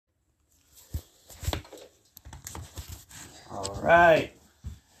All right,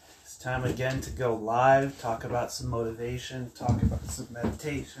 it's time again to go live, talk about some motivation, talk about some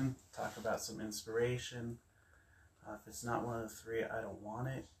meditation, talk about some inspiration. If it's not one of the three, I don't want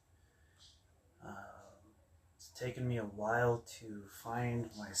it. It's taken me a while to find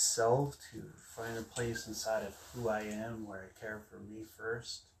myself, to find a place inside of who I am where I care for me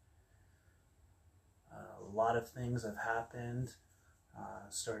first. A lot of things have happened.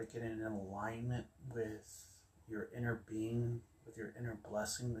 Started getting in alignment with your inner being, with your inner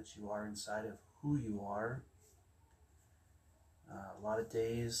blessing that you are inside of who you are. A lot of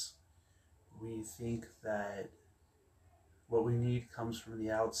days we think that what we need comes from the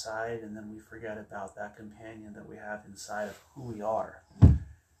outside, and then we forget about that companion that we have inside of who we are.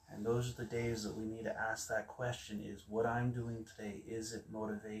 And those are the days that we need to ask that question: is what I'm doing today, is it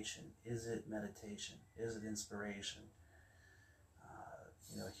motivation? Is it meditation? Is it inspiration?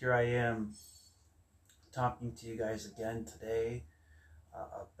 Here I am talking to you guys again today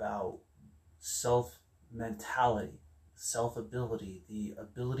about self-mentality, self-ability, the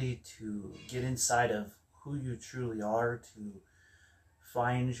ability to get inside of who you truly are, to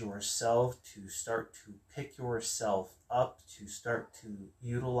find yourself, to start to pick yourself up, to start to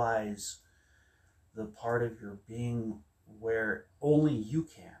utilize the part of your being where only you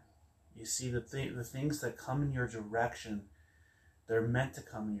can. You see, the things that come in your direction, they're meant to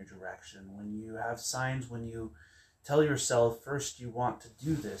come in your direction. When you have signs, when you tell yourself first you want to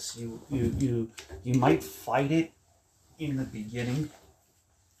do this, you might fight it in the beginning.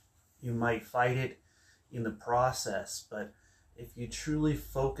 You might fight it in the process, but if you truly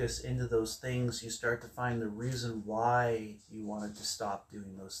focus into those things, you start to find the reason why you wanted to stop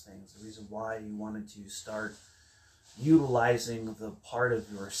doing those things, the reason why you wanted to start utilizing the part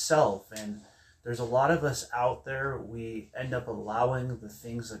of yourself. And there's a lot of us out there, we end up allowing the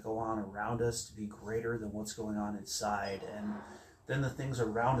things that go on around us to be greater than what's going on inside, and then the things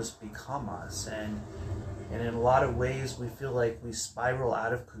around us become us. And in a lot of ways, we feel like we spiral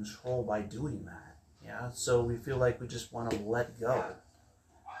out of control by doing that. Yeah, so we feel like we just want to let go.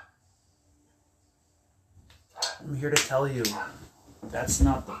 I'm here to tell you that's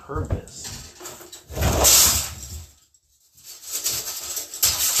not the purpose.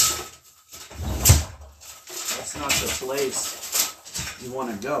 That's not the place you want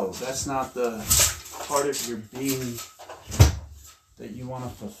to go. That's not the part of your being that you want to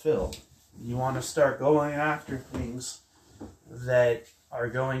fulfill. You want to start going after things that are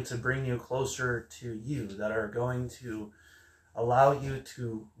going to bring you closer to you, that are going to allow you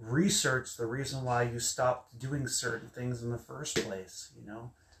to research the reason why you stopped doing certain things in the first place,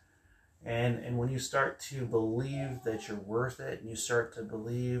 And when you start to believe that you're worth it, and you start to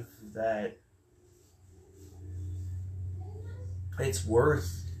believe that it's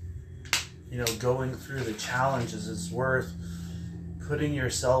worth, going through the challenges, it's worth putting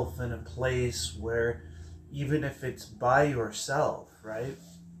yourself in a place where, even if it's by yourself, right?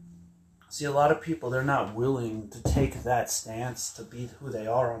 See, a lot of people, they're not willing to take that stance to be who they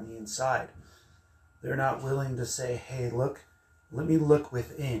are on the inside. They're not willing to say, hey, look, let me look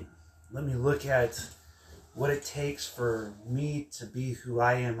within. Let me look at what it takes for me to be who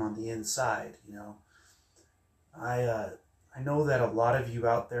I am on the inside, I know that a lot of you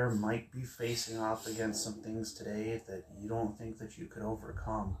out there might be facing off against some things today that you don't think that you could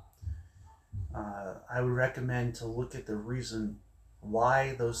overcome. I would recommend to look at the reason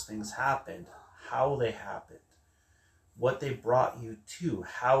why those things happened, how they happened, what they brought you to,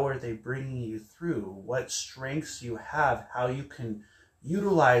 how are they bringing you through, what strengths you have, how you can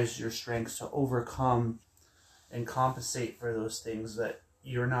utilize your strengths to overcome and compensate for those things that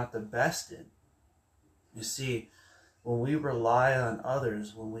you're not the best in. You see, when we rely on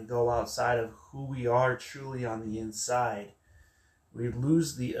others, when we go outside of who we are truly on the inside, we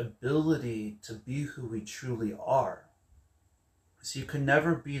lose the ability to be who we truly are. So you can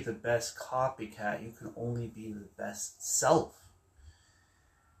never be the best copycat. You can only be the best self.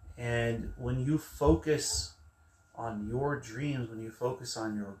 And when you focus on your dreams, when you focus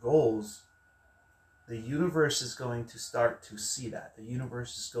on your goals, the universe is going to start to see that. The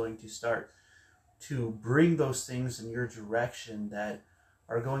universe is going to start to bring those things in your direction that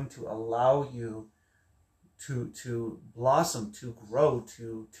are going to allow you to blossom, to grow,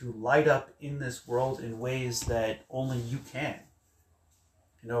 to light up in this world in ways that only you can.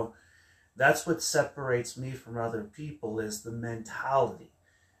 That's what separates me from other people, is the mentality,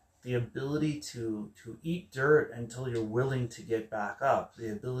 the ability to eat dirt until you're willing to get back up,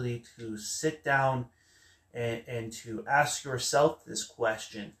 the ability to sit down and to ask yourself this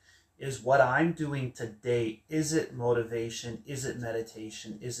question: is what I'm doing today, is it motivation? Is it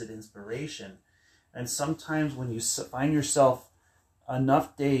meditation? Is it inspiration? And sometimes when you find yourself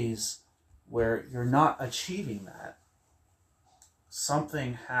enough days where you're not achieving that,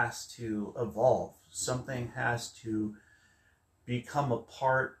 something has to evolve. Something has to become a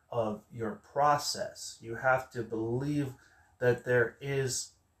part of your process. You have to believe that there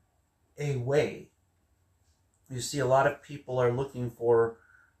is a way. You see, a lot of people are looking for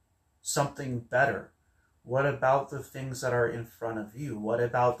something better. What about the things that are in front of you? What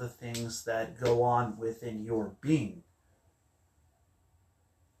about the things that go on within your being?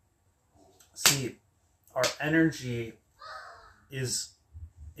 See, our energy is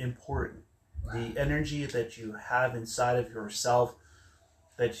important. The energy that you have inside of yourself,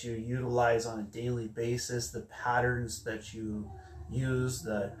 that you utilize on a daily basis, the patterns that you use,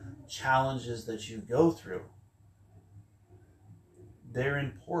 the challenges that you go through, they're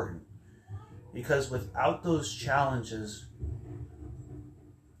important. Because without those challenges,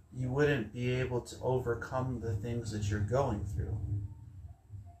 you wouldn't be able to overcome the things that you're going through.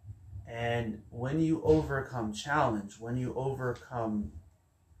 And when you overcome challenge, when you overcome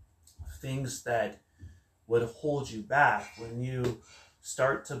things that would hold you back, when you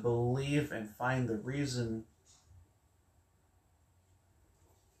start to believe and find the reason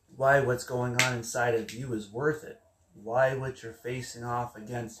why what's going on inside of you is worth it, why what you're facing off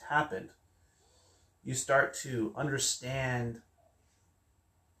against happened, you start to understand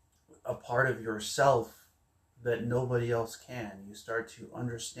a part of yourself that nobody else can. You start to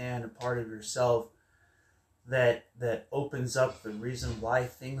understand a part of yourself that opens up the reason why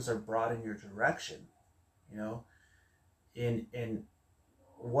things are brought in your direction. You know, in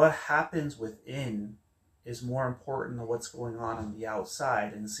what happens within is more important than what's going on the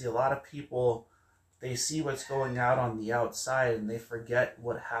outside. And see, a lot of people, they see what's going out on the outside and they forget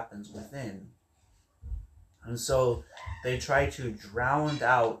what happens within. And so they try to drown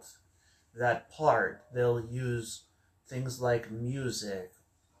out that part. They'll use things like music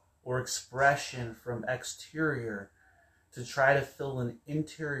or expression from exterior to try to fill an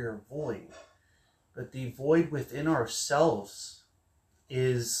interior void. But the void within ourselves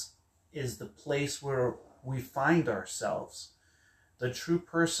is the place where we find ourselves. The true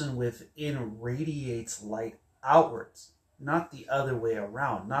person within radiates light outwards, not the other way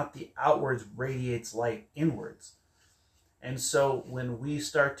around. Not the outwards radiates light inwards. And so when we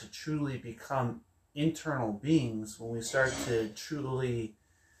start to truly become internal beings, when we start to truly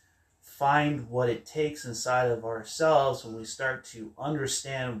find what it takes inside of ourselves, when we start to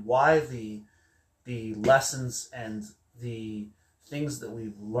understand why the lessons and the things that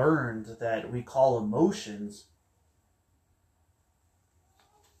we've learned that we call emotions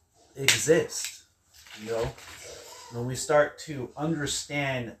exist, you know, when we start to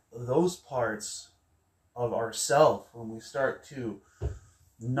understand those parts of ourselves, when we start to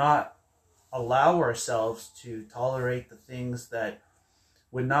not allow ourselves to tolerate the things that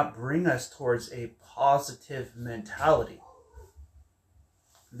would not bring us towards a positive mentality,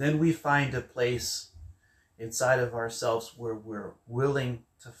 then we find a place inside of ourselves where we're willing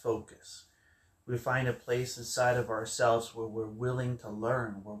to focus. We find a place inside of ourselves where we're willing to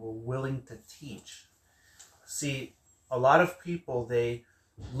learn, where we're willing to teach. See, a lot of people, they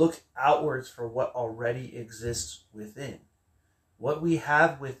look outwards for what already exists within. What we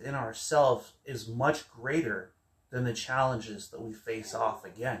have within ourselves is much greater than the challenges that we face off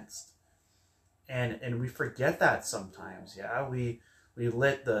against. And we forget that sometimes, yeah? We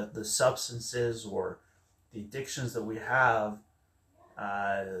let the substances or the addictions that we have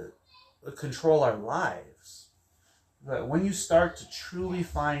control our lives. But when you start to truly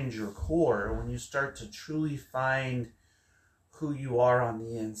find your core, when you start to truly find who you are on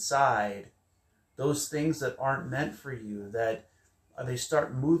the inside, those things that aren't meant for you, that they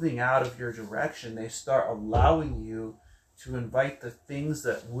start moving out of your direction, they start allowing you to invite the things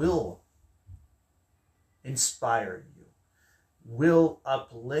that will inspire you, will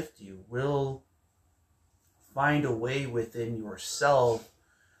uplift you, will find a way within yourself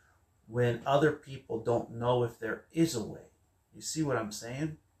when other people don't know if there is a way. You see what I'm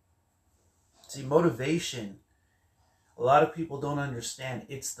saying? See, motivation, a lot of people don't understand.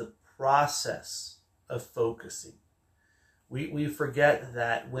 It's the process of focusing. We forget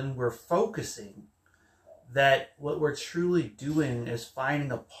that when we're focusing, that what we're truly doing is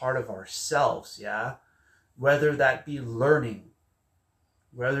finding a part of ourselves, yeah? Whether that be learning,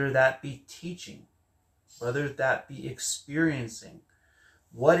 whether that be teaching, whether that be experiencing.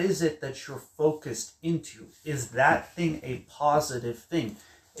 What is it that you're focused into? Is that thing a positive thing?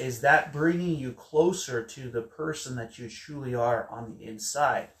 Is that bringing you closer to the person that you truly are on the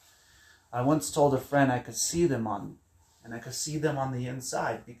inside? I once told a friend I could see them on the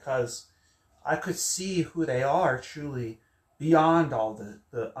inside, because I could see who they are truly beyond all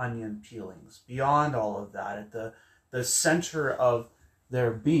the onion peelings, beyond all of that, at the center of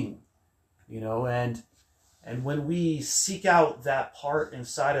their being, and when we seek out that part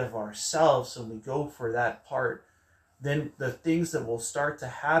inside of ourselves and we go for that part, then the things that will start to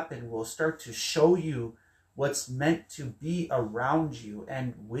happen will start to show you what's meant to be around you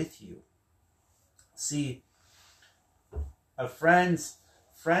and with you. See, friends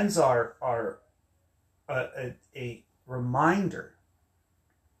are a reminder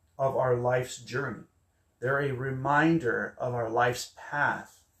of our life's journey. They're a reminder of our life's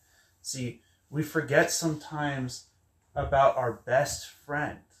path. See, we forget sometimes about our best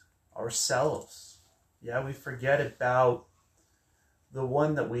friend, ourselves. Yeah, we forget about the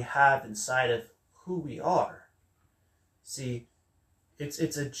one that we have inside of who we are. See,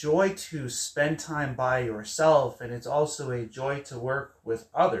 it's a joy to spend time by yourself, and it's also a joy to work with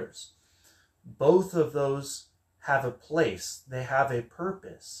others. Both of those have a place. They have a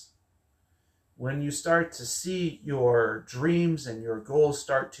purpose. When you start to see your dreams and your goals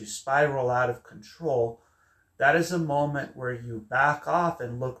start to spiral out of control, that is a moment where you back off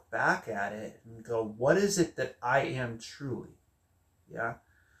and look back at it and go, what is it that I am truly? Yeah.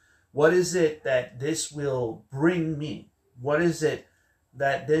 What is it that this will bring me? What is it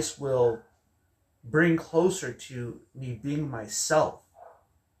that this will bring closer to me being myself?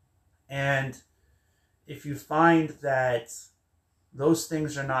 And if you find that those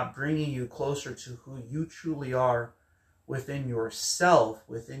things are not bringing you closer to who you truly are within yourself,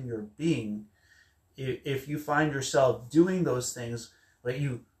 within your being, if you find yourself doing those things but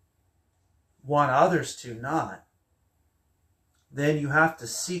you want others to not, then you have to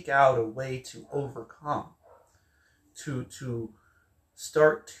seek out a way to overcome, to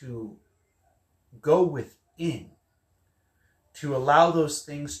start to go within, to allow those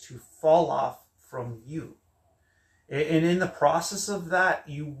things to fall off from you. And in the process of that,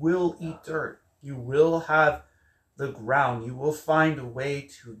 you will eat dirt. You will have the ground. You will find a way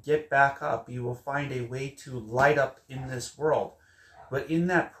to get back up. You will find a way to light up in this world. But in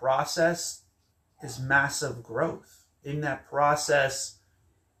that process is massive growth. In that process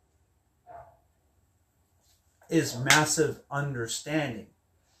is massive understanding.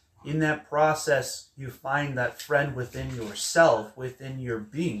 In that process, you find that friend within yourself, within your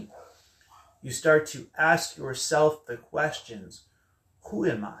being. You start to ask yourself the questions, who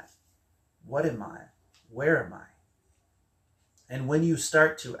am I? What am I? Where am I? And when you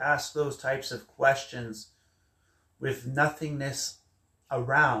start to ask those types of questions with nothingness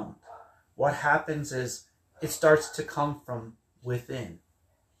around, what happens is it starts to come from within.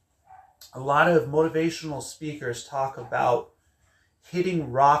 A lot of motivational speakers talk about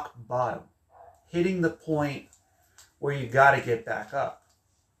hitting rock bottom, hitting the point where you got to get back up.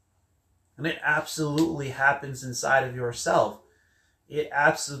 And it absolutely happens inside of yourself. It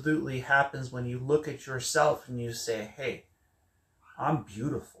absolutely happens when you look at yourself and you say, hey, I'm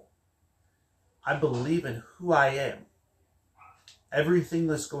beautiful. I believe in who I am. Everything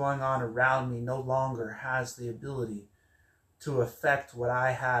that's going on around me no longer has the ability to affect what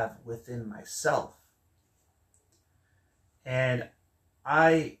I have within myself. And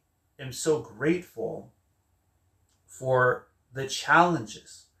I am so grateful for the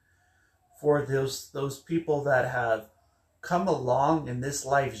challenges, for those people that have come along in this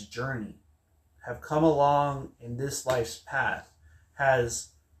life's journey, have come along in this life's path, has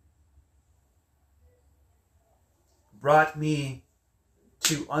brought me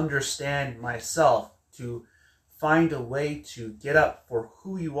to understand myself, to find a way to get up for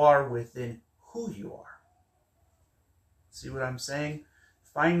who you are within who you are. See what I'm saying?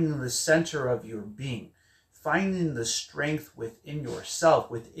 Finding the center of your being, finding the strength within yourself,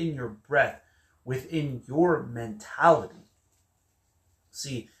 within your breath, within your mentality.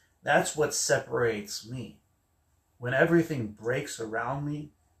 See, that's what separates me. When everything breaks around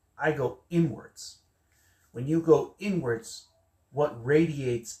me, I go inwards. When you go inwards, what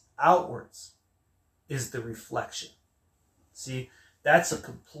radiates outwards is the reflection. See, that's a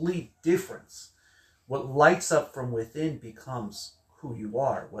complete difference. What lights up from within becomes who you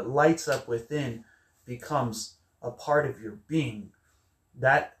are. What lights up within becomes a part of your being.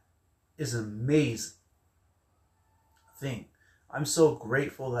 That is an amazing thing. I'm so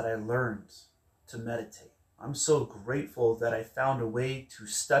grateful that I learned to meditate. I'm so grateful that I found a way to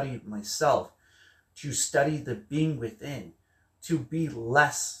study myself, to study the being within, to be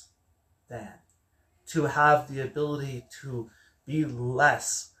less than, to have the ability to be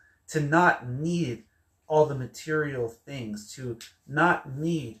less, to not need all the material things, to not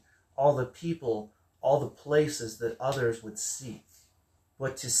need all the people, all the places that others would seek,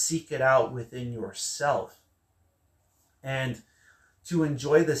 but to seek it out within yourself and to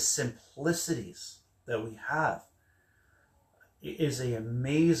enjoy the simplicities that we have. It is an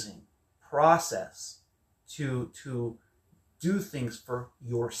amazing process to do things for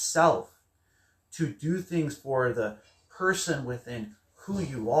yourself, to do things for the person within who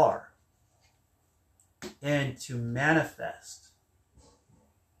you are, and to manifest.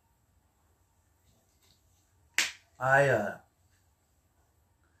 I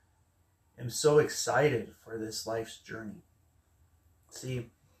am so excited for this life's journey.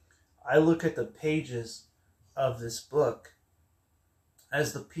 See, I look at the pages of this book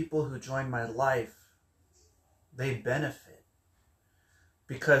as the people who join my life, they benefit.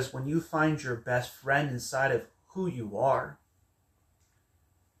 Because when you find your best friend inside of who you are,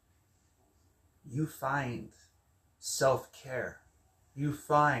 you find self-care. You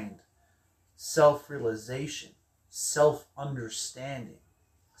find self-realization, self-understanding,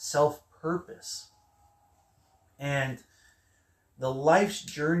 self-purpose. And the life's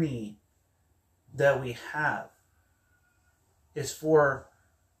journey that we have is for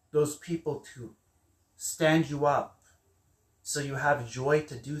those people to stand you up so you have joy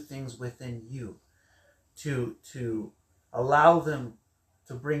to do things within you, to allow them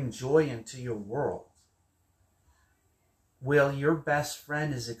to bring joy into your world. Well, your best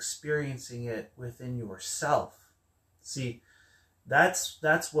friend is experiencing it within yourself. See,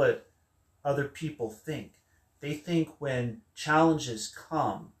 that's what other people think. They think when challenges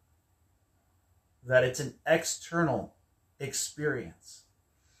come that it's an external experience.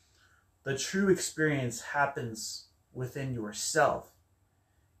 The true experience happens within yourself.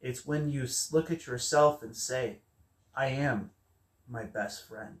 It's when you look at yourself and say, I am my best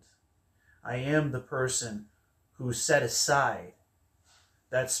friend. I am the person who set aside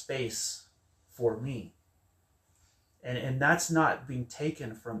that space for me. And that's not being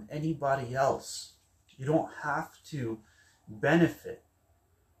taken from anybody else. You don't have to benefit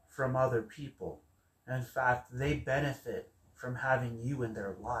from other people. In fact, they benefit from having you in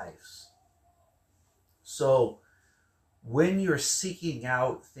their lives. So when you're seeking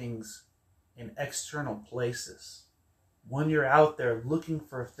out things in external places, when you're out there looking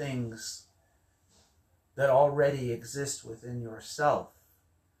for things that already exist within yourself,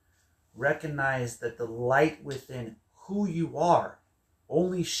 recognize that the light within who you are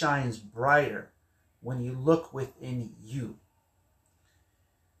only shines brighter when you look within you.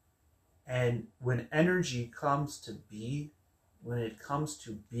 And when energy comes to be, when it comes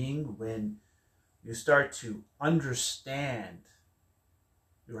to being, when you start to understand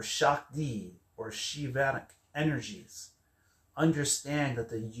your Shakti or Shivanic energies, understand that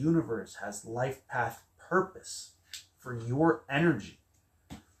the universe has life path purpose for your energy.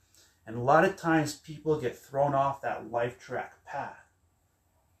 And a lot of times people get thrown off that life track path.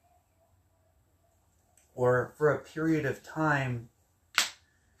 Or for a period of time,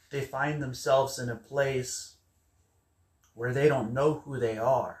 they find themselves in a place where they don't know who they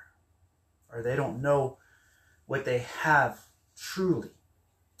are, or they don't know what they have truly,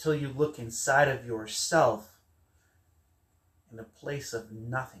 till you look inside of yourself in a place of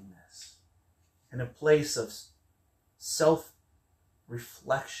nothingness, in a place of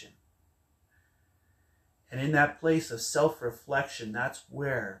self-reflection. And in that place of self-reflection, that's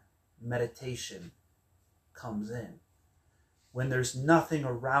where meditation comes in. When there's nothing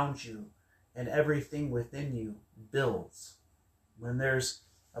around you and everything within you builds. When there's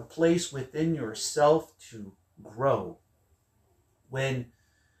a place within yourself to grow. When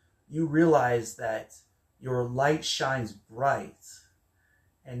you realize that your light shines bright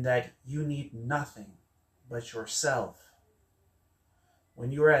and that you need nothing but yourself.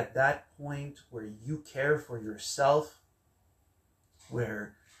 When you're at that point where you care for yourself,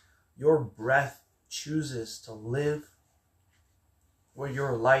 where your breath chooses to live, where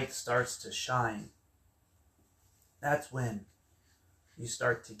your light starts to shine, that's when you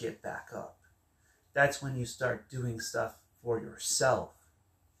start to get back up. That's when you start doing stuff for yourself,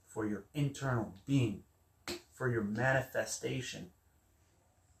 for your internal being, for your manifestation,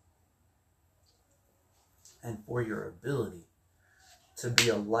 and for your ability to be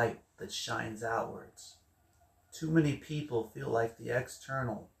a light that shines outwards. Too many people feel like the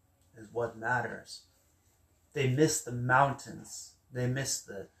external is what matters. They miss the mountains. They miss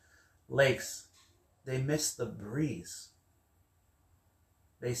the lakes. They miss the breeze.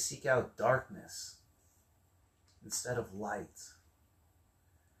 They seek out darkness instead of light.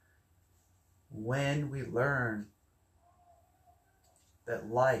 When we learn that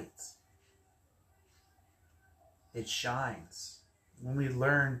light, it shines. When we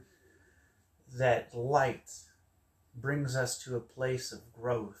learn that light brings us to a place of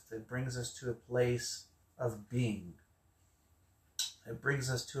growth. It brings us to a place of being. It brings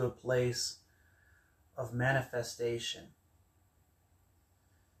us to a place of manifestation.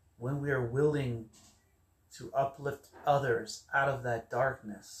 When we are willing to uplift others out of that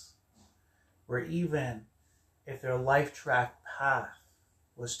darkness, where even if their life track path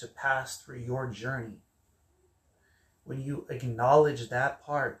was to pass through your journey, when you acknowledge that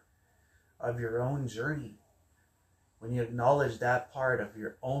part of your own journey, when you acknowledge that part of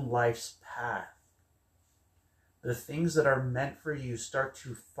your own life's path, the things that are meant for you start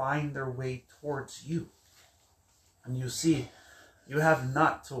to find their way towards you. And you see, you have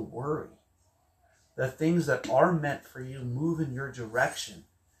not to worry. The things that are meant for you move in your direction.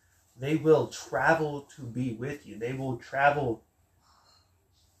 They will travel to be with you. They will travel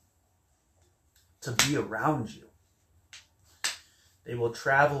to be around you. They will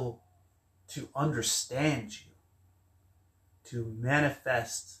travel to understand you, to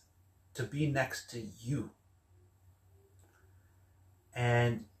manifest, to be next to you.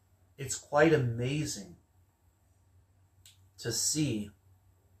 And it's quite amazing to see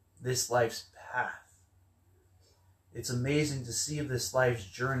this life's path. It's amazing to see this life's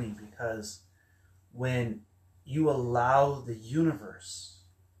journey, because when you allow the universe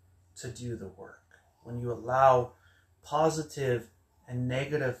to do the work, when you allow positive and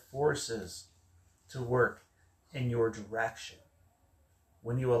negative forces to work in your direction,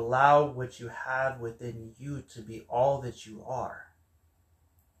 when you allow what you have within you to be all that you are,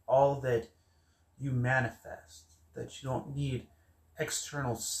 all that you manifest, that you don't need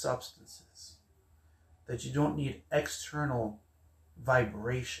external substances, that you don't need external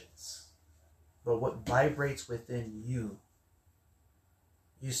vibrations, but what vibrates within you,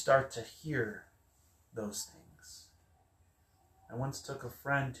 you start to hear those things. I once took a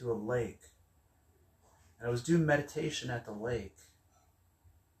friend to a lake, and I was doing meditation at the lake,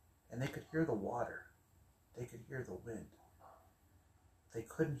 and they could hear the water, they could hear the wind, they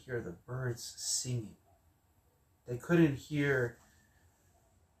couldn't hear the birds singing, they couldn't hear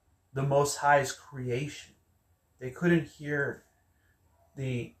the Most High's creation, they couldn't hear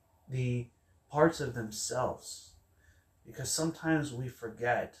the parts of themselves, because sometimes we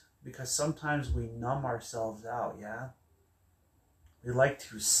forget, because sometimes we numb ourselves out, yeah? We like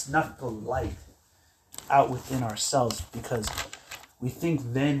to snuff the light out within ourselves because we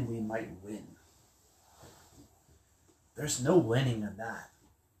think then we might win. There's no winning in that.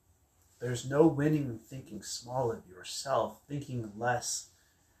 There's no winning in thinking small of yourself, thinking less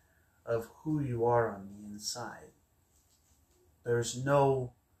of who you are on the inside. There's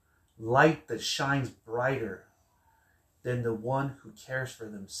no light that shines brighter than the one who cares for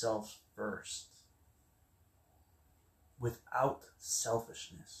themselves first, without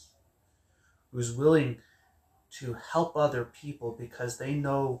selfishness, who's willing to help other people because they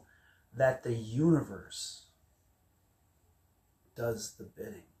know that the universe does the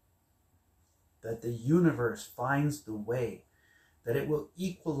bidding, that the universe finds the way, that it will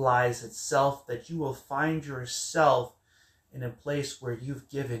equalize itself, that you will find yourself in a place where you've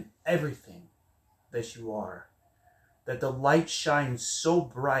given everything that you are, that the light shines so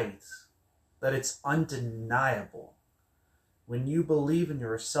bright that it's undeniable. When you believe in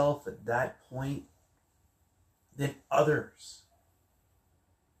yourself at that point, then others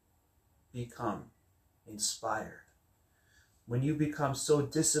become inspired. When you become so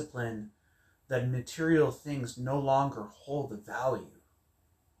disciplined that material things no longer hold a value,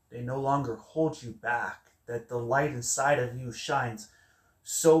 they no longer hold you back, that the light inside of you shines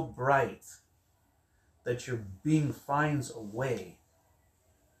so bright that your being finds a way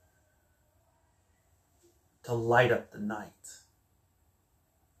to light up the night.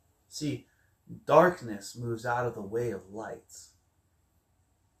 See, darkness moves out of the way of light.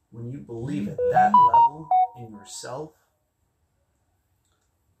 When you believe at that level in yourself,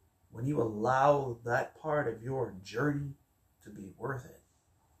 when you allow that part of your journey to be worth it,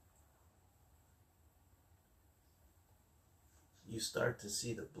 you start to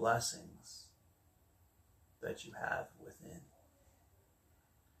see the blessings that you have within.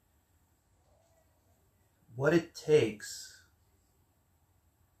 What it takes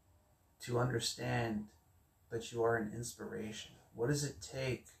to understand that you are an inspiration. What does it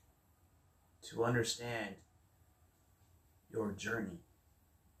take to understand your journey?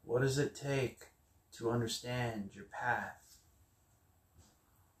 What does it take to understand your path?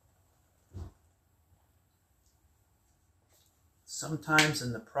 Sometimes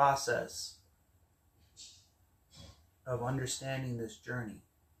in the process of understanding this journey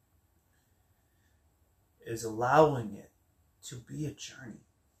is allowing it to be a journey,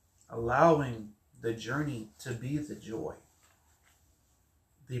 allowing the journey to be the joy.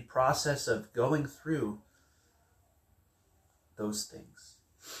 The process of going through those things.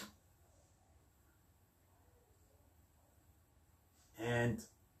 And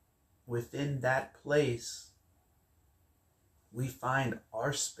within that place, we find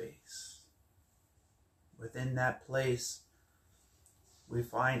our space. Within that place, we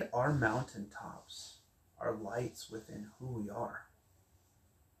find our mountaintops, our lights within who we are.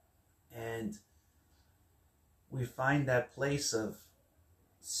 And we find that place of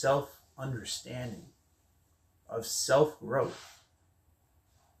self-understanding, of self-growth,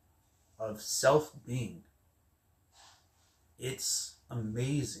 of self-being. It's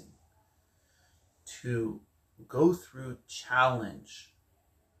amazing to go through challenge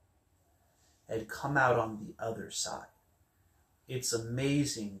and come out on the other side. It's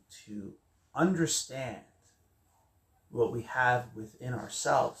amazing to understand what we have within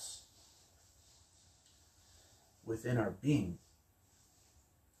ourselves, within our being,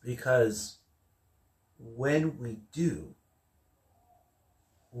 because when we do,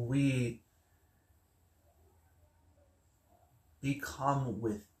 we become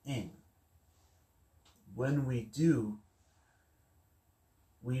within. When we do,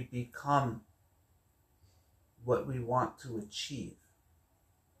 we become what we want to achieve.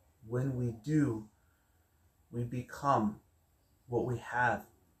 When we do, we become what we have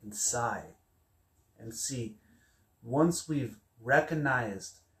inside. And see, once we've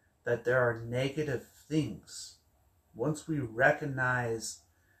recognized that there are negative things, once we recognize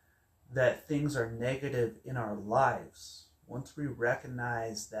that things are negative in our lives, once we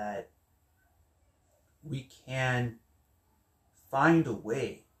recognize that we can find a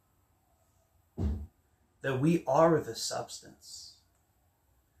way, that we are the substance,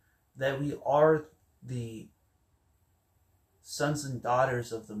 that we are the sons and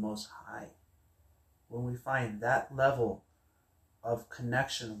daughters of the Most High, when we find that level of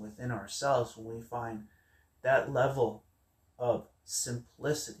connection within ourselves, when we find that level of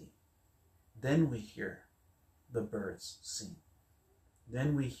simplicity, then we hear the birds sing.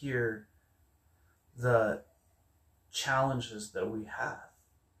 Then we hear the challenges that we have.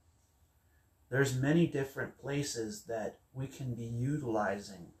 There's many different places that we can be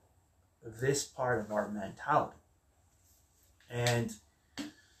utilizing this part of our mentality. And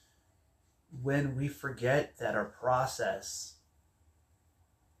when we forget that our process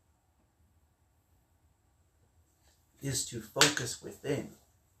is to focus within,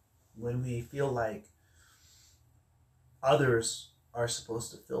 when we feel like others are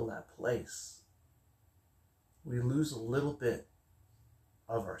supposed to fill that place, we lose a little bit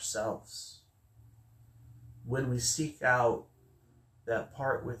of ourselves. When we seek out that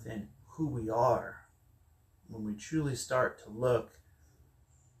part within who we are, when we truly start to look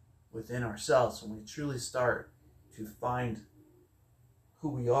within ourselves, when we truly start to find who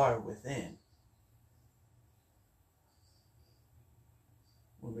we are within,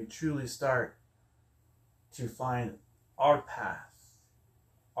 when we truly start to find our path,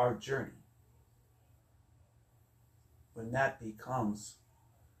 our journey, when that becomes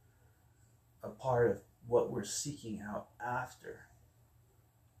a part of what we're seeking out after,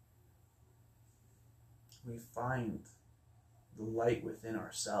 we find the light within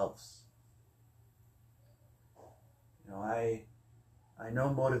ourselves. You know, I know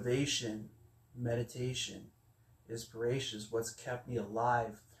motivation, meditation, inspiration is what's kept me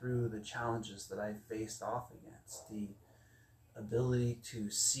alive through the challenges that I faced off against. The ability to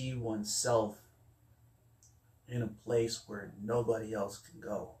see oneself in a place where nobody else can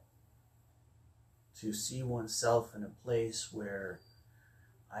go. To see oneself in a place where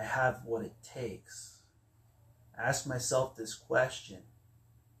I have what it takes. Ask myself this question,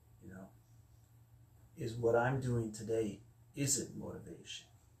 is what I'm doing today, is it motivation?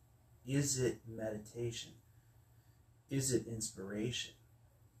 Is it meditation? Is it inspiration?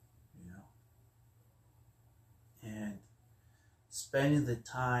 And spending the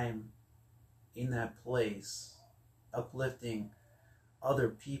time in that place, uplifting other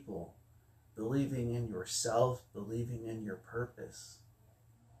people, believing in yourself, believing in your purpose,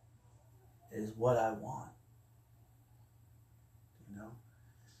 is what I want.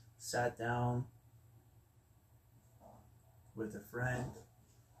 Sat down with a friend,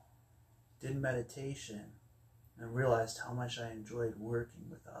 did meditation, and realized how much I enjoyed working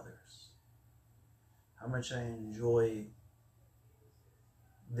with others. How much I enjoy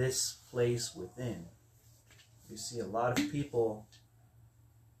this place within. You see, a lot of people,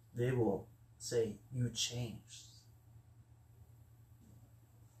 they will say, you changed.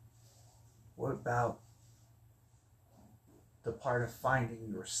 What about the part of finding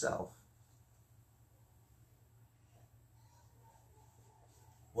yourself?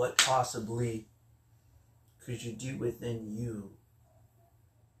 What possibly could you do within you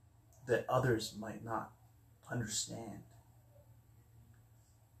that others might not understand?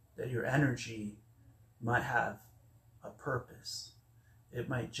 That your energy might have a purpose. It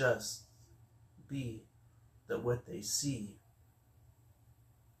might just be that what they see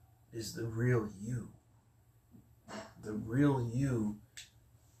is the real you. The real you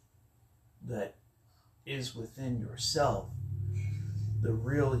that is within yourself. The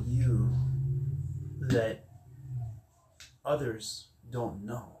real you that others don't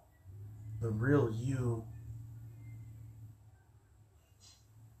know. The real you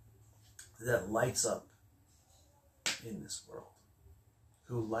that lights up in this world.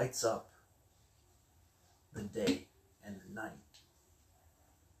 Who lights up the day and the night.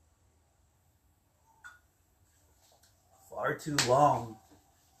 Far too long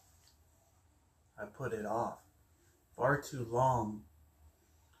I put it off. Far too long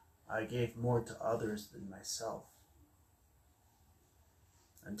I gave more to others than myself.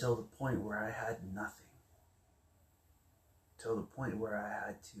 Until the point where I had nothing. Till the point where I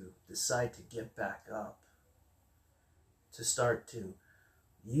had to decide to get back up. To start to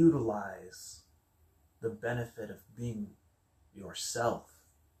utilize the benefit of being yourself.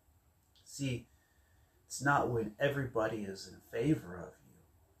 See, it's not when everybody is in favor of you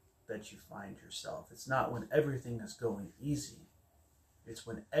that you find yourself. It's not when everything is going easy. It's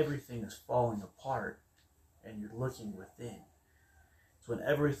when everything is falling apart and you're looking within. It's when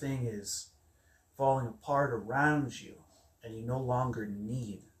everything is falling apart around you and you no longer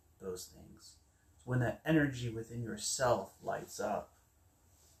need those things. It's when that energy within yourself lights up.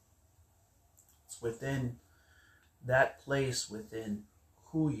 It's within that place within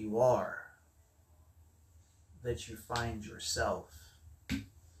who you are that you find yourself.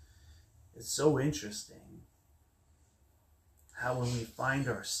 It's so interesting how when we find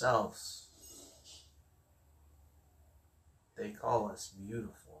ourselves, they call us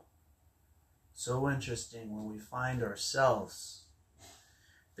beautiful. So interesting when we find ourselves,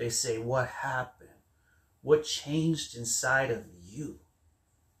 they say, what happened? What changed inside of you?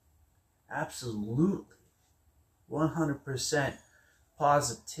 Absolutely. 100%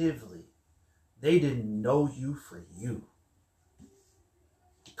 positively. They didn't know you for you.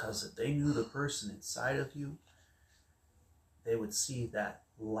 Because if they knew the person inside of you, they would see that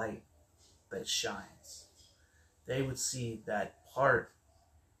light that shines. They would see that part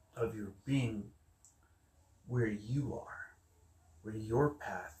of your being where you are, where your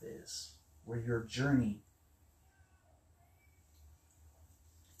path is, where your journey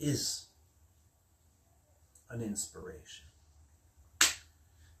is an inspiration.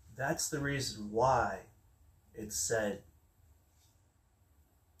 That's the reason why it's said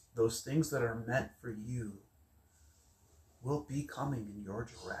those things that are meant for you will be coming in your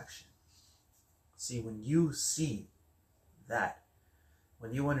direction. See, when you see that,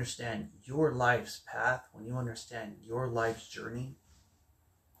 when you understand your life's path, when you understand your life's journey,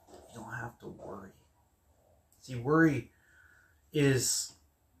 you don't have to worry. See, worry is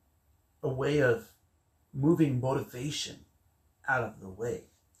a way of moving motivation out of the way.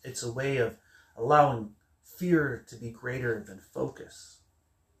 It's a way of allowing fear to be greater than focus.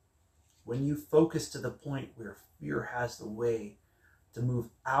 When you focus to the point where fear has the way to move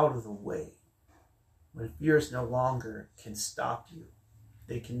out of the way, when fears no longer can stop you,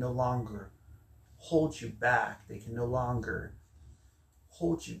 they can no longer hold you back, they can no longer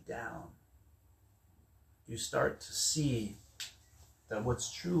hold you down, you start to see that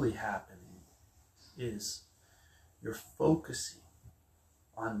what's truly happening is you're focusing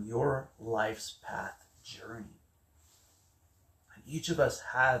on your life's path journey. And each of us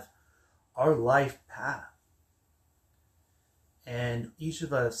have our life path. And each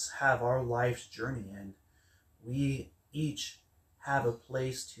of us have our life's journey, and we each have a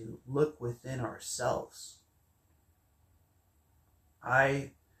place to look within ourselves.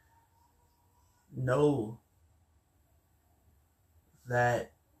 I know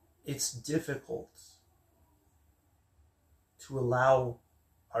that it's difficult to allow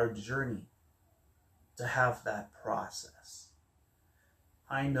our journey to have that process.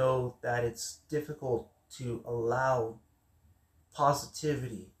 I know that it's difficult to allow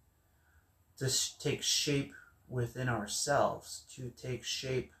positivity to take shape within ourselves, to take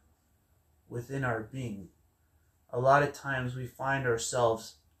shape within our being. A lot of times we find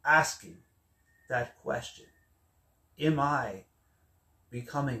ourselves asking that question. Am I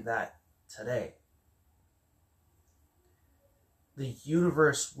becoming that today? The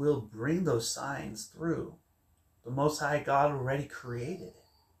universe will bring those signs through. The Most High God already created it.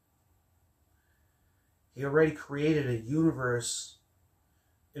 He already created a universe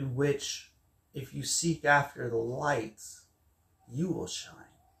in which if you seek after the light, you will shine.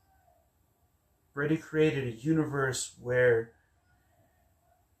 Brady created a universe where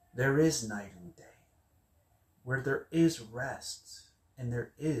there is night and day, where there is rest and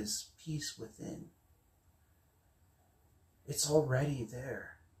there is peace within. It's already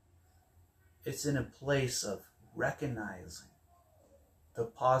there. It's in a place of recognizing the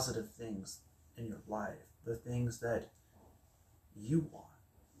positive things in your life, the things that you want,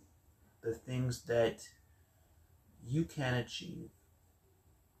 the things that you can achieve.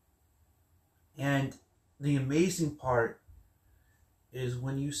 And the amazing part is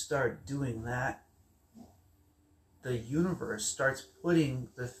when you start doing that, the universe starts putting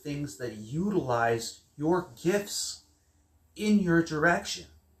the things that utilize your gifts in your direction.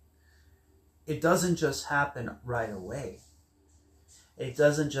 It doesn't just happen right away. It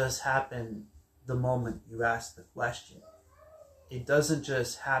doesn't just happen the moment you ask the question. It doesn't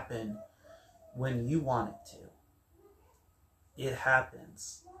just happen when you want it to. It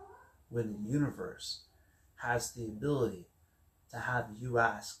happens when the universe has the ability to have you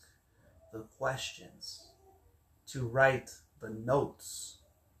ask the questions, to write the notes,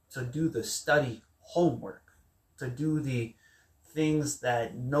 to do the study homework, to do the things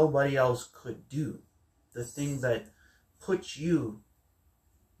that nobody else could do, the thing that puts you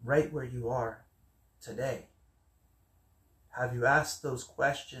right where you are today. Have you asked those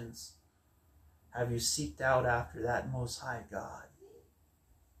questions? Have you seeked out after that Most High God?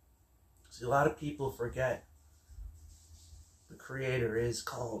 See, a lot of people forget the Creator is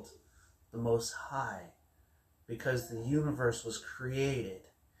called the Most High because the universe was created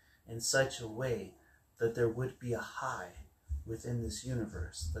in such a way that there would be a high within this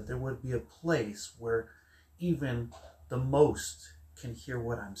universe, that there would be a place where even the most can hear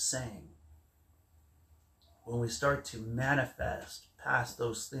what I'm saying. When we start to manifest past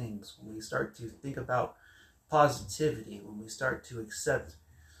those things, when we start to think about positivity, when we start to accept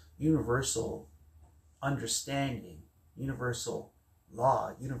universal understanding, universal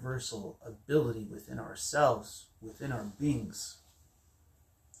law, universal ability within ourselves, within our beings,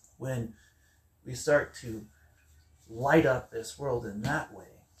 when we start to light up this world in that way,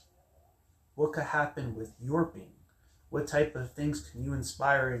 what could happen with your being? What type of things can you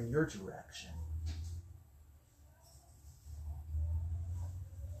inspire in your direction?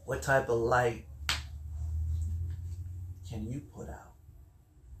 What type of light can you put out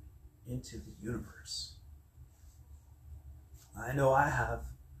into the universe? I know I have.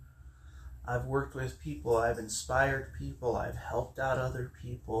 I've worked with people, I've inspired people, I've helped out other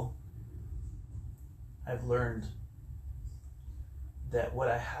people. I've learned that what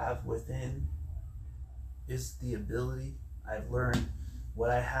I have within is the ability. I've learned what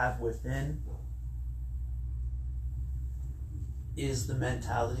I have within is the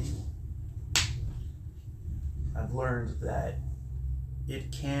mentality. I've learned that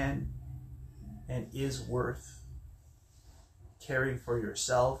it can and is worth caring for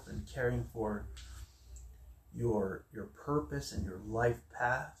yourself and caring for your purpose and your life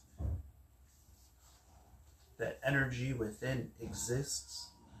path. That energy within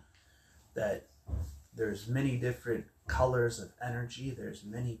exists, that there's many different colors of energy, there's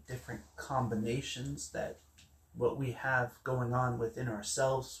many different combinations, that what we have going on within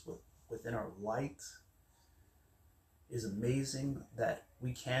ourselves, within our light, is amazing, that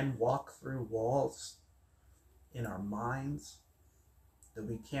we can walk through walls in our minds, that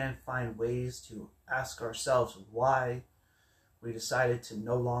we can find ways to ask ourselves why we decided to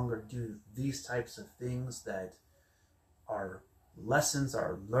no longer do these types of things, that our lessons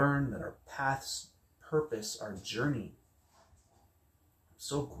are learned, that our paths, purpose, our journey. I'm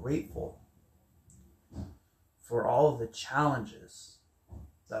so grateful for all of the challenges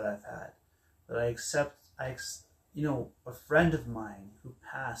that I've had, that a friend of mine who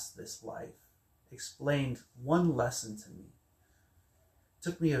passed this life explained one lesson to me. It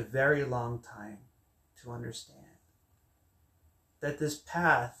took me a very long time to understand that this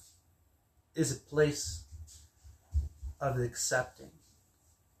path is a place of accepting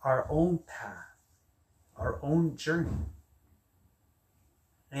our own path, our own journey.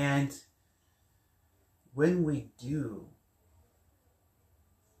 And when we do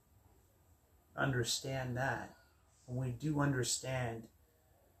understand that, when we do understand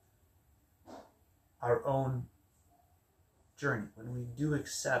our own journey, when we do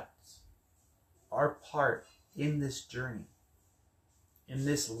accept our part in this journey, in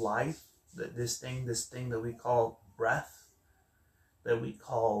this life, that this thing that we call breath, that we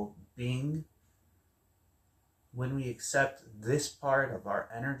call being, when we accept this part of our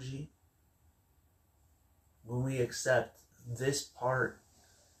energy, when we accept this part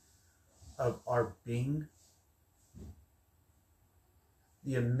being,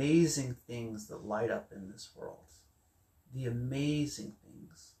 the amazing things that light up in this world, the amazing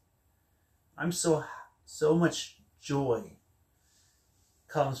things. I'm so much joy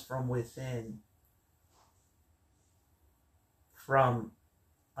comes from within, from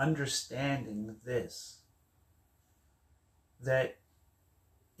understanding this, that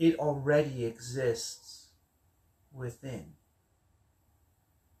it already exists within,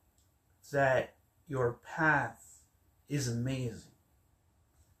 that your path is amazing,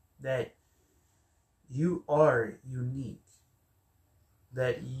 that you are unique,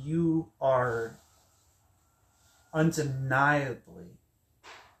 that you are undeniably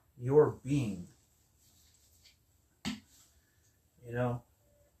your being. You know,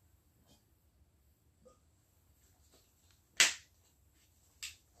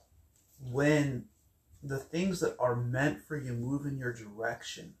 when the things that are meant for you move in your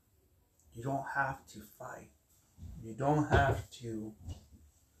direction, you don't have to fight. You don't have to,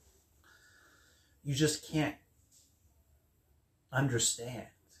 you just can't understand,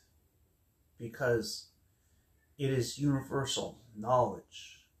 because it is universal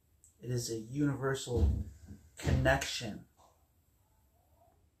knowledge. It is a universal connection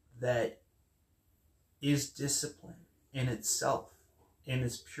that is discipline in itself. In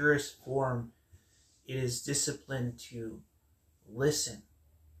its purest form, it is discipline to listen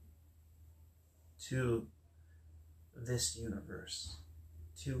to this universe,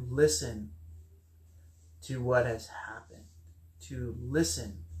 to listen to what has happened, to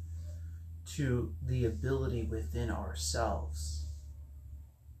listen to the ability within ourselves.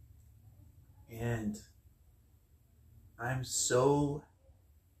 And I'm so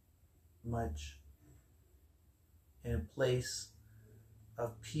much in a place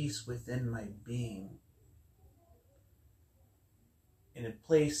of peace within my being, in a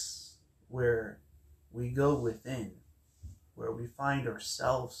place where we go within, where we find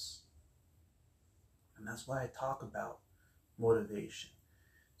ourselves. And that's why I talk about motivation.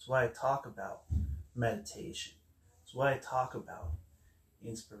 That's why I talk about meditation. That's why I talk about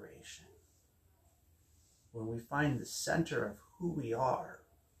inspiration. When we find the center of who we are,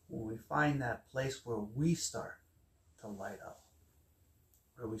 when we find that place where we start to light up,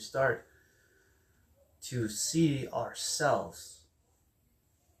 where we start to see ourselves,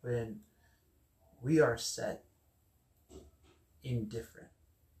 when we are set indifferent,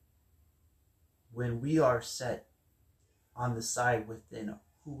 when we are set on the side within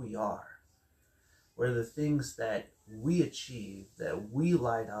who we are, where the things that we achieve, that we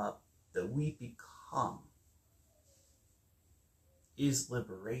light up, that we become, is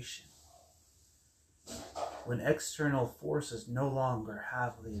liberation. When external forces no longer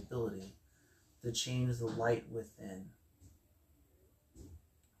have the ability to change the light within,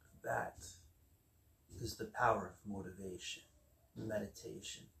 that is the power of motivation,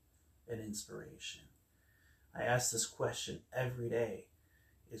 meditation, and inspiration. I ask this question every day.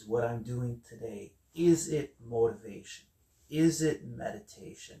 Is what I'm doing today, is it motivation? Is it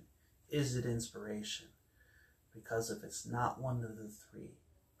meditation? Is it inspiration? Because if it's not one of the three,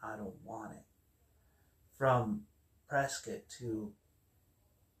 I don't want it. From Prescott to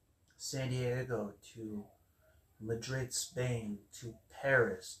San Diego to Madrid, Spain, to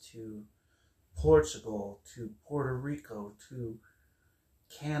Paris, to Portugal, to Puerto Rico, to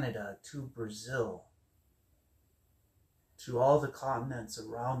Canada, to Brazil, to all the continents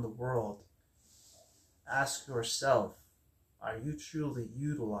around the world, ask yourself, are you truly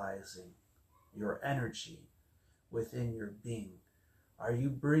utilizing your energy within your being? Are you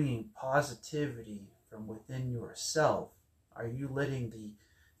bringing positivity from within yourself? Are you letting the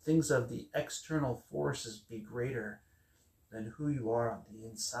things of the external forces be greater than who you are on the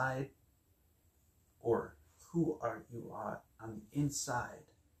inside? Or who are you on the inside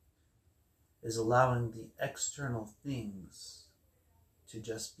is allowing the external things to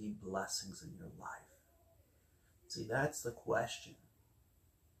just be blessings in your life? See, that's the question.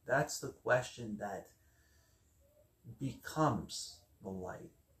 That's the question that becomes the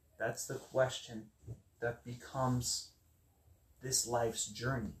light. That's the question that becomes this life's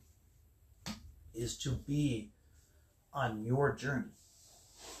journey, is to be on your journey.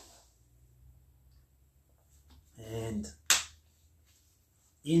 And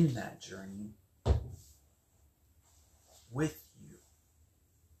in that journey, with you.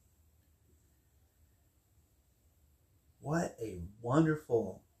 What a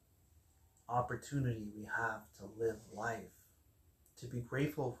wonderful opportunity we have to live life, to be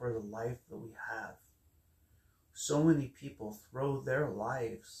grateful for the life that we have. So many people throw their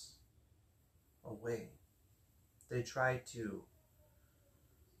lives away. They try to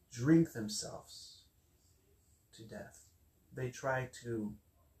drink themselves to death. They try to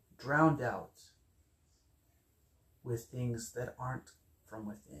drown out with things that aren't from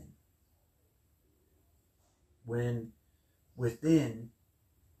within. When within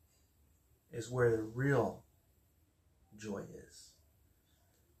is where the real joy is.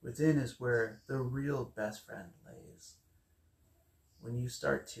 Within is where the real best friend lays. When you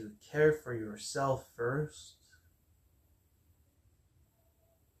start to care for yourself first,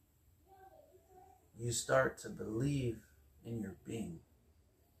 you start to believe in your being.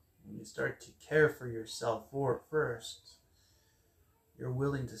 When you start to care for yourself first, you're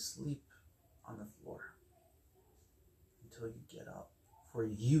willing to sleep on the floor until you get up for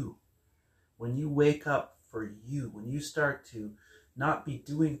you. When you wake up for you, when you start to not be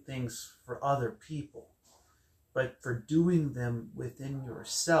doing things for other people, but for doing them within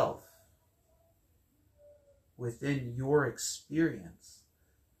yourself, within your experience,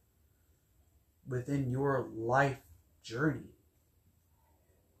 within your life journey,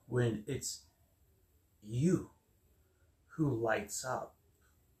 when it's you who lights up,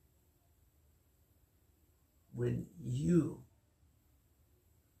 when you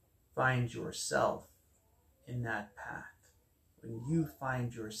find yourself in that path, when you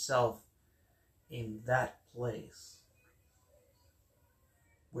find yourself in that place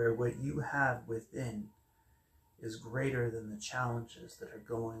where what you have within is greater than the challenges that are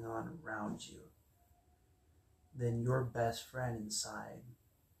going on around you, then your best friend inside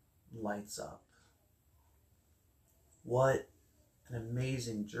lights up. What an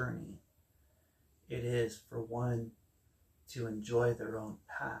amazing journey it is for one to enjoy their own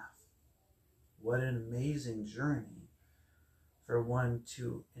path. What an amazing journey for one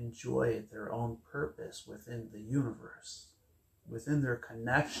to enjoy their own purpose within the universe, within their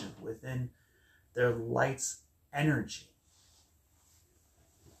connection, within their light's energy.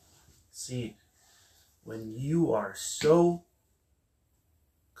 See, when you are so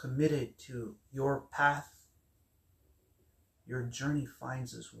committed to your path, your journey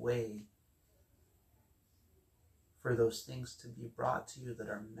finds its way for those things to be brought to you that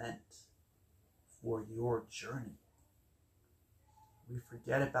are meant for your journey. We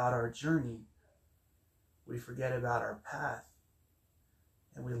forget about our journey, we forget about our path,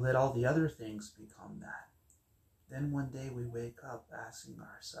 and we let all the other things become that. Then one day we wake up asking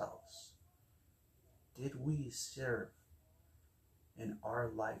ourselves, did we serve in our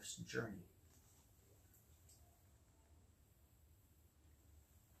life's journey?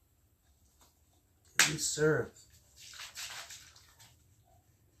 Did we serve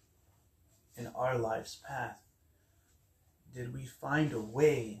in our life's path? Did we find a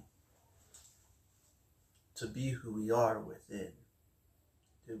way to be who we are within?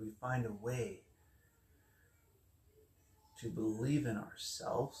 Did we find a way to believe in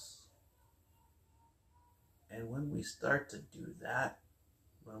ourselves? And when we start to do that,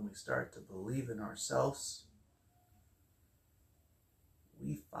 when we start to believe in ourselves,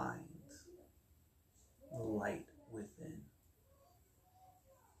 we find the light within.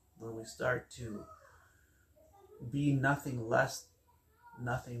 When we start to be nothing less,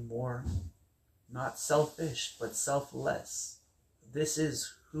 nothing more, not selfish, but selfless. This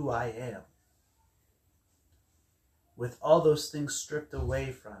is who I am. With all those things stripped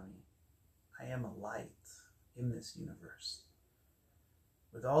away from me, I am a light in this universe.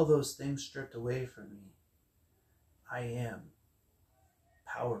 With all those things stripped away from me, I am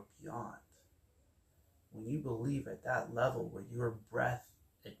power beyond. When you believe at that level where your breath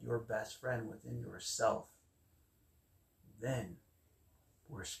at your best friend within yourself, then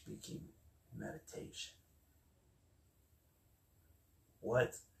we're speaking meditation.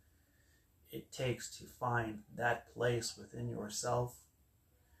 What it takes to find that place within yourself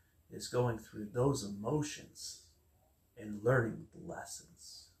is going through those emotions and learning the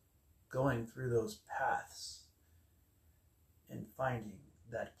lessons, going through those paths and finding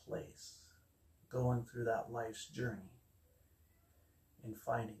that place, going through that life's journey and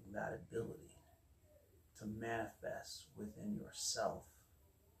finding that ability to manifest within yourself.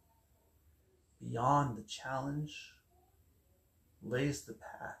 Beyond the challenge lays the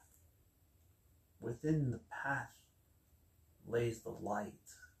path. Within the path lays the light.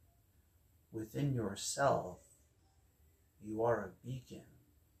 Within yourself, you are a beacon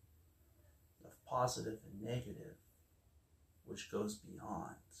of positive and negative, which goes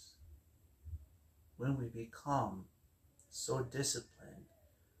beyond. When we become so disciplined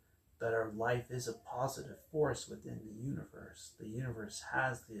that our life is a positive force within the universe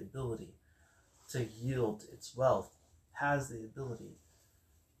has the ability to yield its wealth, has the ability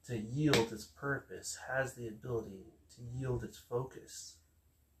to yield its purpose, has the ability to yield its focus.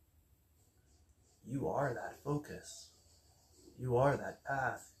 you are that focus. You are that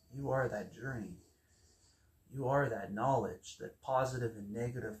path. You are that journey. You are that knowledge, that positive and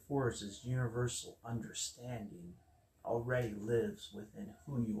negative forces, universal understanding already lives within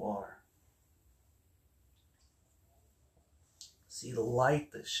who you are. See the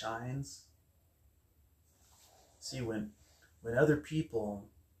light that shines? See, when other people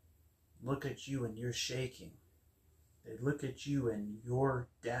look at you and you're shaking, they look at you and you're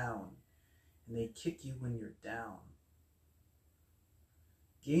down, and they kick you when you're down.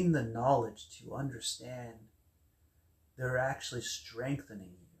 Gain the knowledge to understand they're actually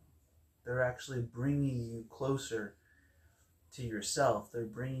strengthening you. They're actually bringing you closer to yourself. They're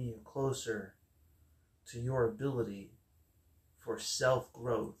bringing you closer to your ability for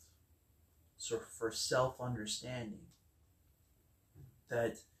self-growth, so for self-understanding.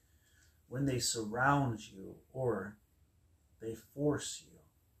 That when they surround you or they force you,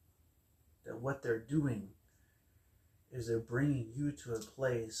 that what they're doing is they're bringing you to a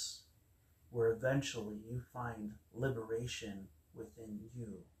place where eventually you find liberation within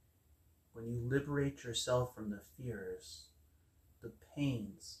you. When you liberate yourself from the fears, the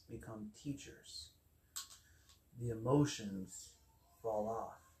pains become teachers. The emotions fall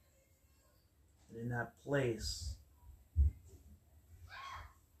off. And in that place,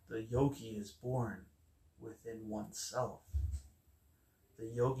 the yogi is born within oneself. The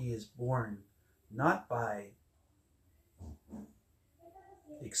yogi is born not by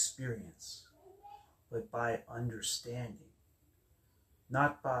experience, but by understanding,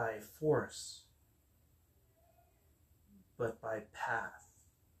 not by force, but by path.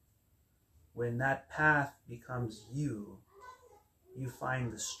 When that path becomes you, you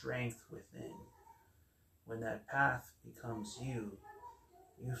find the strength within. When that path becomes you,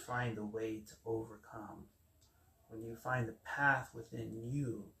 you find the way to overcome. When you find the path within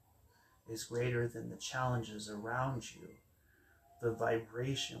you is greater than the challenges around you, the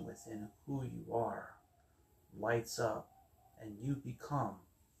vibration within who you are lights up and you become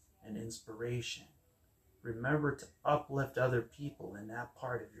an inspiration. Remember to uplift other people in that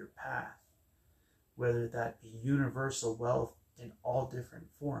part of your path, whether that be universal wealth in all different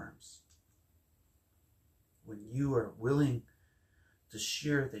forms. When you are willing to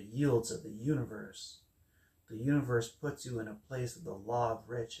share the yields of the universe puts you in a place of the law of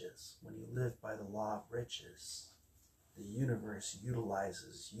riches. When you live by the law of riches, the universe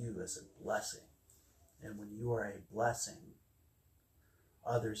utilizes you as a blessing. And when you are a blessing,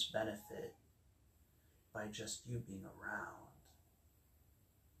 others benefit by just you being around.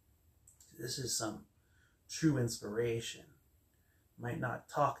 This is some true inspiration. Might not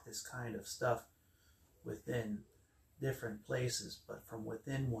talk this kind of stuff within different places, but from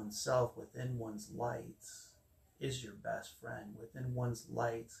within oneself, within one's light, is your best friend. Within one's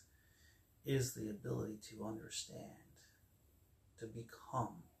light is the ability to understand, to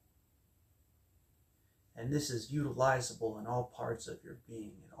become. And this is utilizable in all parts of your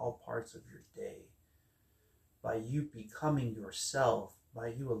being, in all parts of your day. By you becoming yourself, by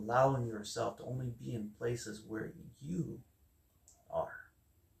you allowing yourself to only be in places where you are.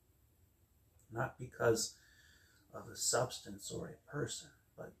 Not because of a substance or a person,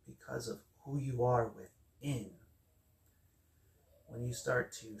 but because of who you are within. When you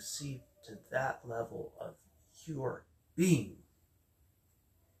start to see to that level of your being,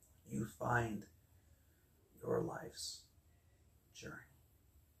 you find your life's journey.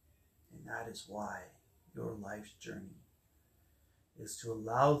 And that is why your life's journey is to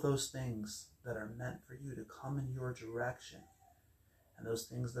allow those things that are meant for you to come in your direction, and those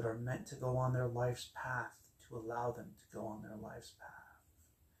things that are meant to go on their life's path, to allow them to go on their life's path.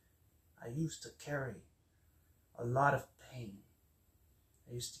 I used to carry a lot of pain.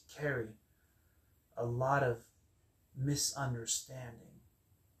 I used to carry a lot of misunderstanding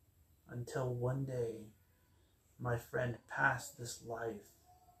until one day my friend passed this life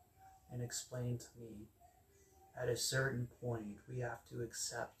and explained to me, at a certain point we have to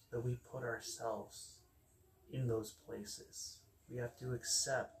accept that we put ourselves in those places. We have to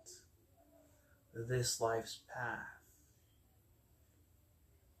accept this life's path.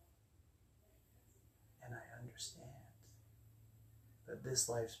 And I understand that this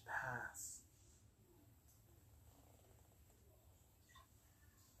life's path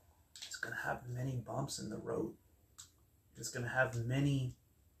is going to have many bumps in the road. It's going to have many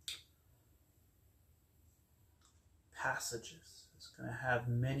passages. It's going to have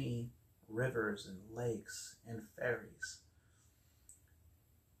many rivers and lakes and ferries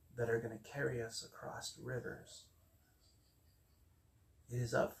that are going to carry us across rivers. It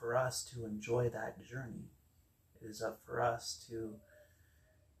is up for us to enjoy that journey. It is up for us to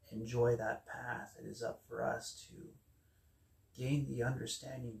enjoy that path. It is up for us to gain the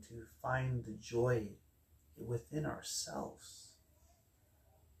understanding, to find the joy within ourselves.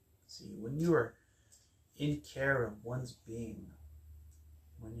 See, when you are in care of one's being,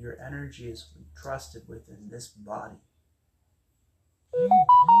 when your energy is trusted within this body,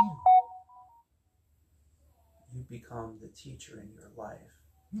 you become the teacher in your life.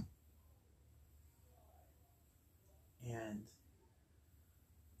 And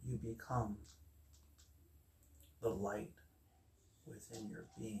you become the light within your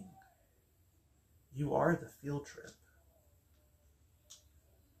being. You are the field trip.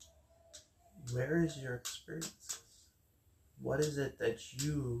 Where is your experiences? What is it that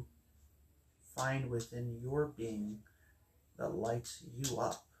you find within your being that lights you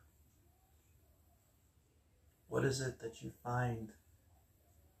up? What is it that you find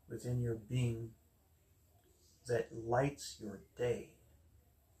within your being that lights your day,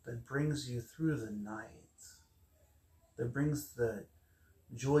 that brings you through the night, that brings the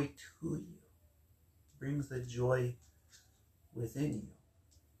joy to you, brings the joy within you?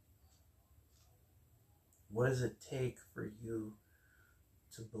 What does it take for you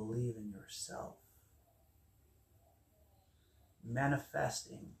to believe in yourself?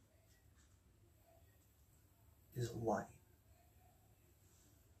 Manifesting is light.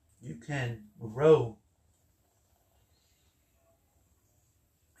 You can grow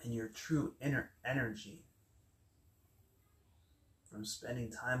in your true inner energy from spending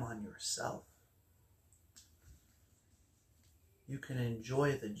time on yourself. You can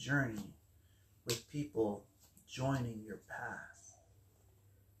enjoy the journey with people joining your path.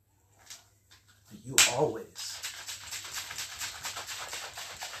 But you always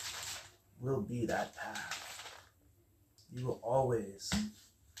will be that path. You will always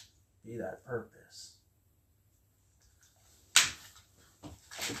be that purpose.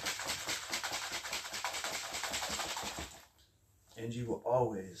 And you will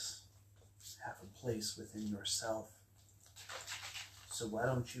always have a place within yourself. So why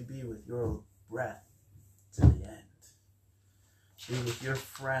don't you be with your breath to the end? Be with your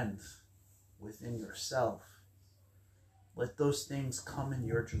friend within yourself. Let those things come in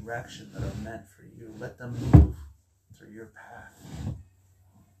your direction that are meant for you. Let them move through your path.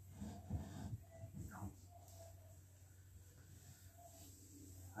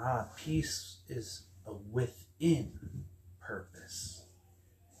 Peace is a within purpose.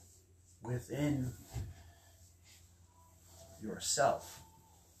 Within yourself,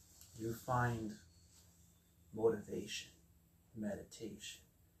 you find motivation, meditation,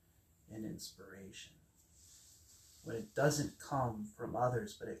 and inspiration. When it doesn't come from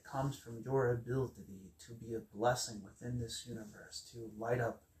others, but it comes from your ability to be a blessing within this universe, to light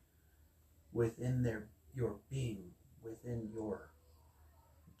up within your being, within your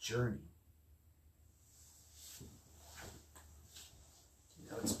journey.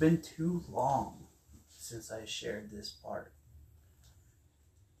 It's been too long since I shared this part.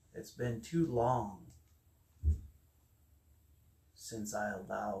 It's been too long since I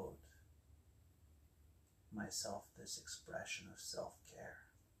allowed myself this expression of self-care.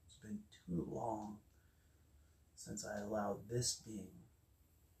 It's been too long since I allowed this being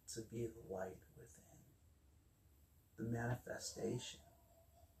to be the light within, the manifestation,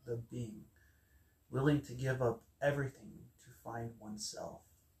 the being willing to give up everything to find oneself,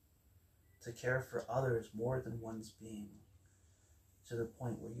 to care for others more than one's being, to the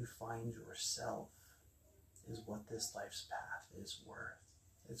point where you find yourself is what this life's path is worth.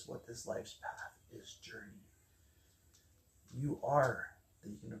 It's what this life's path is journey. You are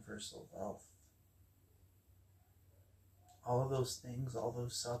the universal wealth. All of those things, all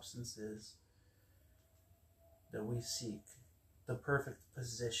those substances that we seek, the perfect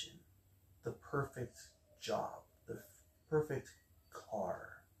position, the perfect job, the perfect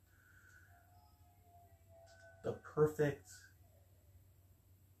car, the perfect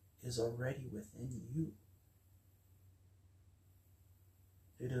is already within you.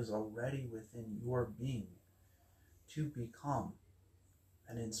 It is already within your being to become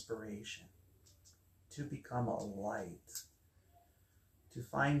an inspiration, to become a light, to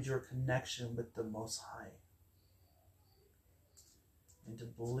find your connection with the Most High, and to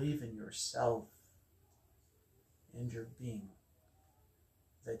believe in yourself and your being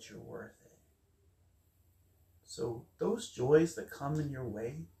that you're worth it. So those joys that come in your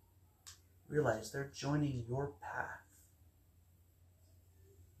way, realize they're joining your path.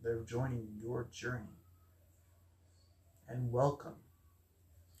 They're joining your journey. And welcome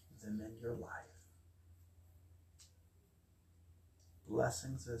them in your life.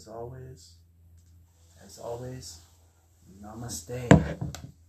 Blessings as always. Namaste.